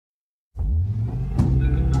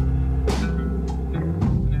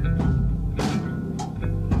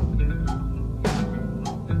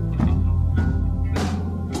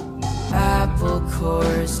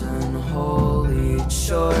cores, unholy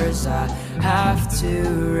chores. I have to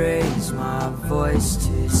raise my voice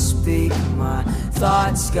to speak. My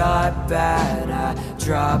thoughts got bad, I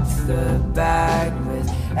dropped the bag with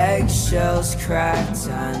eggshells cracked.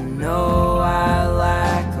 I know I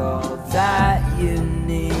lack all that you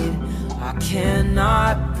need. I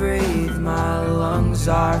cannot breathe, my lungs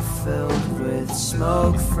are filled with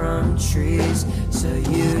smoke from trees. So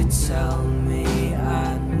you tell me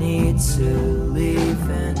I need to leave,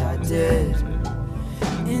 and I did.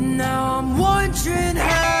 And now I'm wondering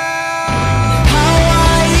how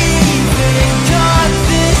I even got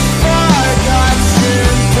this far. Got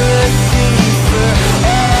sympathy for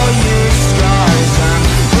all your scars. I'm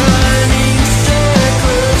running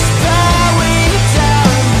circles, bowing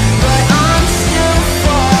down, but I'm still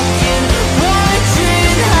fucking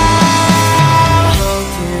wondering how.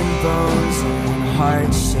 Broken bones and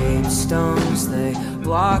heart-shaped stones, they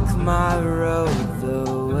block my road, the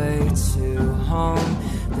way to home.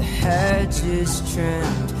 The hedge is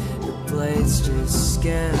trimmed, the blades just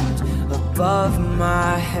skimmed. Above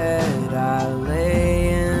my head I lay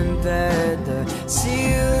in bed, the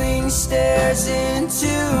ceiling stares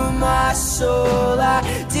into my soul. I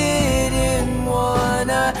didn't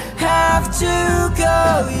wanna have to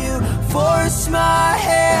go, you forced my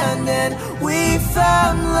hand and we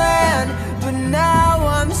found land. But now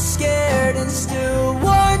I'm scared and still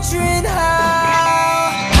wondering how.